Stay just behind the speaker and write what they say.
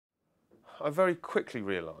I very quickly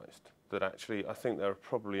realised that actually I think there are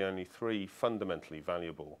probably only three fundamentally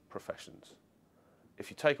valuable professions. If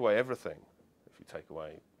you take away everything, if you take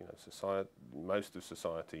away society, most of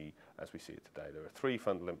society as we see it today, there are three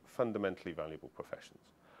fundamentally valuable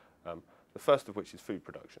professions. The first of which is food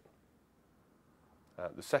production.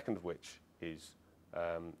 The second of which is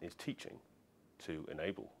teaching, to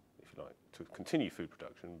enable, if you like, to continue food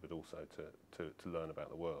production, but also to learn about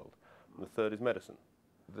the world. And the third is medicine.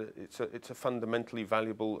 It's a fundamentally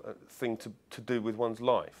valuable thing to do with one's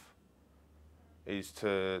life, is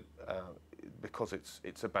to because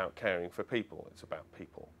it's about caring for people. It's about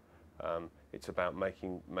people. It's about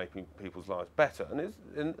making people's lives better.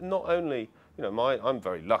 And not only, I'm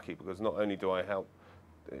very lucky because not only do I help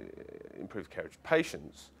improve care of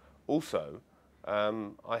patients, also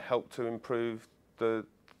I help to improve the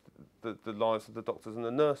lives of the doctors and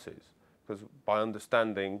the nurses, because by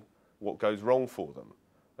understanding what goes wrong for them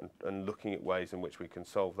and looking at ways in which we can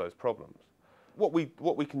solve those problems. What we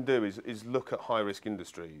can do is look at high-risk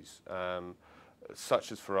industries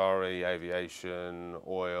such as Ferrari, aviation,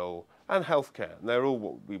 oil, and healthcare. And they're all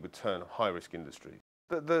what we would term high-risk industries.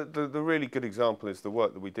 The really good example is the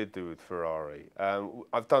work that we did do with Ferrari.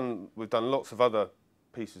 We've done lots of other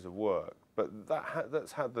pieces of work, but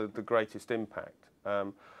that's had the greatest impact.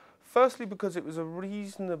 Firstly, because it was a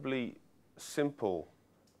reasonably simple,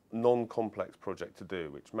 non-complex project to do,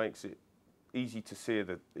 which makes it easy to see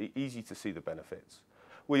the benefits.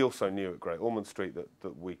 We also knew at Great Ormond Street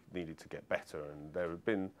that we needed to get better, and there had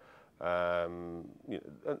been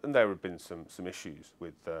some issues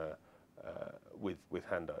with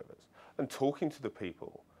handovers. And talking to the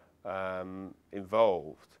people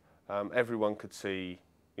involved, everyone could see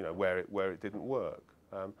where it didn't work.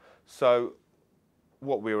 So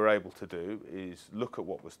what we were able to do is look at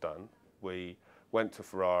what was done. We went to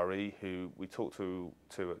Ferrari, who we talked to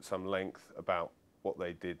at some length about what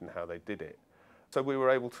they did and how they did it. So we were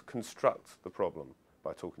able to construct the problem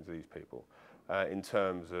by talking to these people in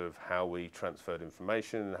terms of how we transferred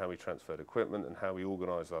information and how we transferred equipment and how we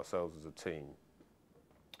organised ourselves as a team.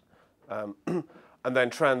 And then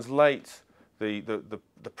translate the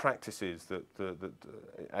practices that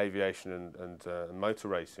aviation and motor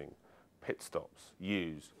racing pit stops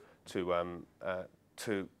use to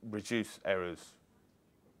reduce errors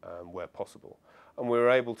where possible. And we were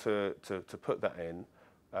able to put that in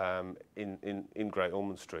Great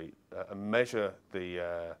Ormond Street and measure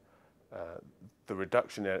the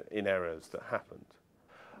reduction in errors that happened.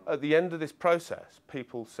 At the end of this process,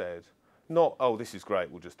 people said, not, oh, this is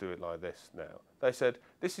great, we'll just do it like this now. They said,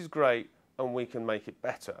 this is great and we can make it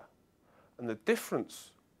better. And the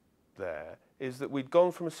difference there is that we'd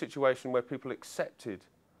gone from a situation where people accepted,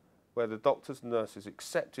 where the doctors and nurses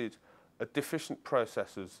accepted a deficient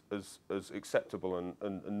process as acceptable and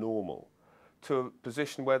normal, to a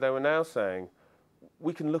position where they were now saying,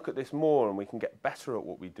 we can look at this more and we can get better at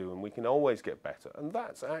what we do and we can always get better. And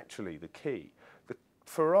that's actually the key. The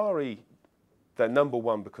Ferrari, they're number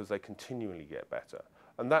one because they continually get better.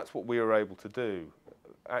 And that's what we were able to do,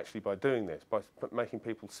 actually, by doing this, by making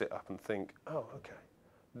people sit up and think, oh, okay,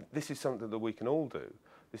 this is something that we can all do.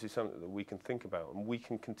 This is something that we can think about and we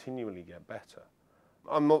can continually get better.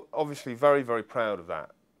 I'm obviously very, very proud of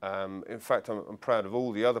that. In fact, I'm proud of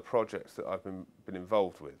all the other projects that I've been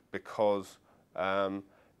involved with, because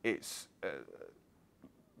it's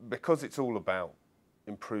all about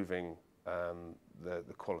improving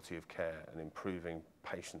the quality of care and improving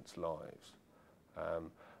patients' lives.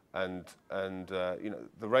 The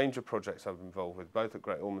range of projects I've been involved with, both at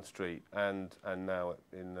Great Ormond Street and now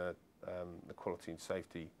in the Quality and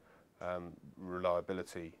Safety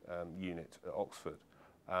Reliability Unit at Oxford,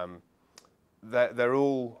 they're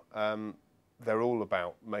all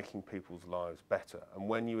about making people's lives better. And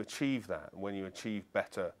when you achieve that, and when you achieve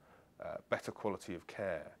better quality of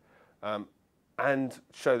care, and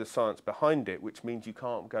show the science behind it, which means you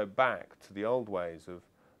can't go back to the old ways of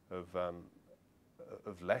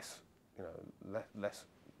less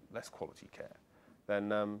quality care,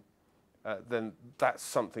 then that's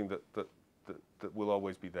something that will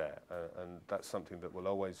always be there, and that's something that will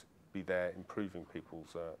always be there improving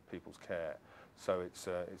people's care. So it's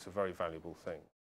a very valuable thing.